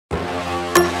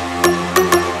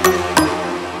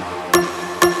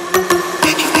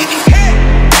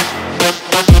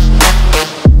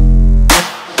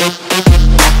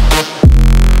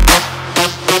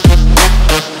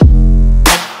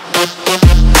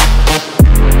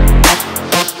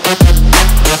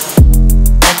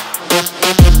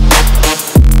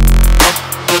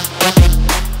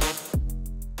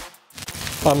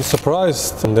I'm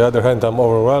surprised. On the other hand, I'm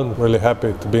overwhelmed, really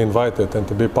happy to be invited and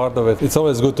to be part of it. It's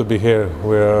always good to be here.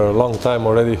 We're a long time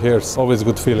already here. It's always a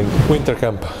good feeling. Winter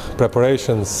camp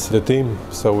preparations, the team.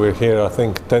 So we're here, I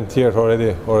think, 10th year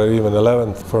already, or even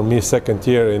 11th. For me, 2nd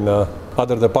year in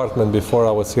other department. Before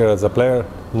I was here as a player,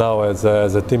 now as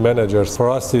a team manager. For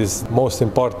us is most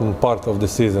important part of the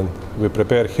season. We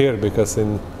prepare here because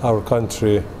in our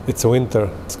country it's winter,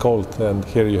 it's cold, and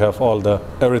here you have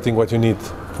everything what you need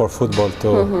for football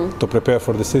to prepare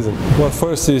for the season. Well,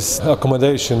 first is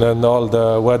accommodation and all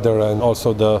the weather and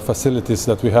also the facilities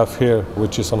that we have here,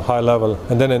 which is on high level.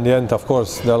 And then in the end, of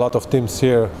course, there are a lot of teams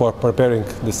here who are preparing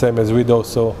the same as we do,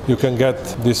 so you can get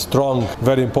these strong,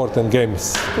 very important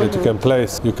games that you can play.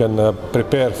 You can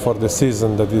prepare for the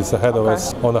season that is ahead of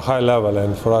us on a high level,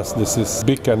 and for us this is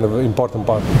big and important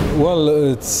part. Well,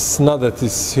 it's not that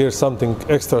it's here something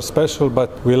extra special,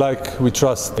 but we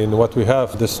trust in what we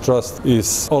have. This trust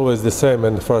is always the same,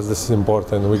 and for us this is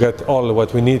important. We get all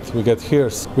what we need, we get here.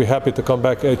 We're happy to come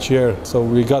back each year, so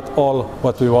we got all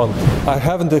what we want. I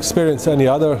haven't experienced any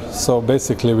other, so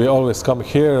basically we always come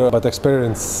here, but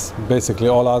experience basically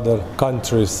all other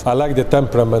countries. I like the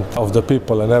temperament of the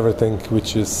people and everything,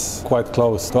 which is quite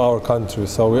close to our country,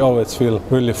 so we always feel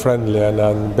really friendly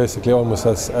and basically almost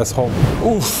as home.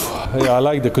 Oof! Yeah, I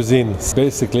like the cuisine.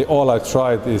 Basically all I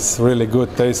tried is really good,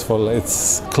 tasteful.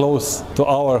 It's close to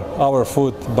our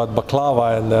food, but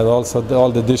baklava and then also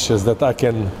all the dishes that I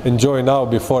can enjoy now.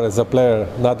 Before as a player,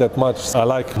 not that much. I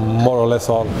like more or less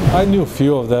all. I knew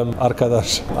few of them,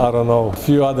 arkadash, I don't know,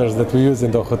 few others that we use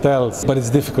in the hotels, but it's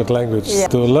difficult language. Yeah.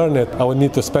 To learn it, I would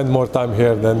need to spend more time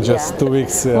here than just 2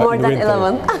 weeks more in than winter.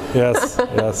 11. Yes,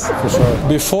 for sure.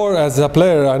 Before, as a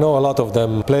player, I know a lot of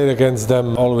them. Played against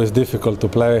them, always difficult to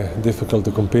play, difficult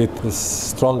to compete. This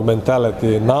strong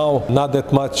mentality. Now, not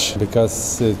that much, because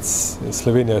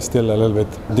Slovenia is still a little bit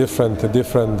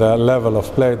different level of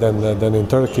play than in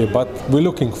Turkey. But we're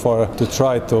looking to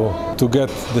try to get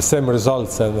the same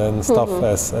results and stuff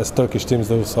as Turkish teams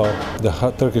do. So the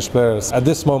Turkish players at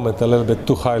this moment a little bit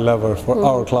too high level for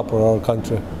our club or our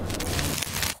country.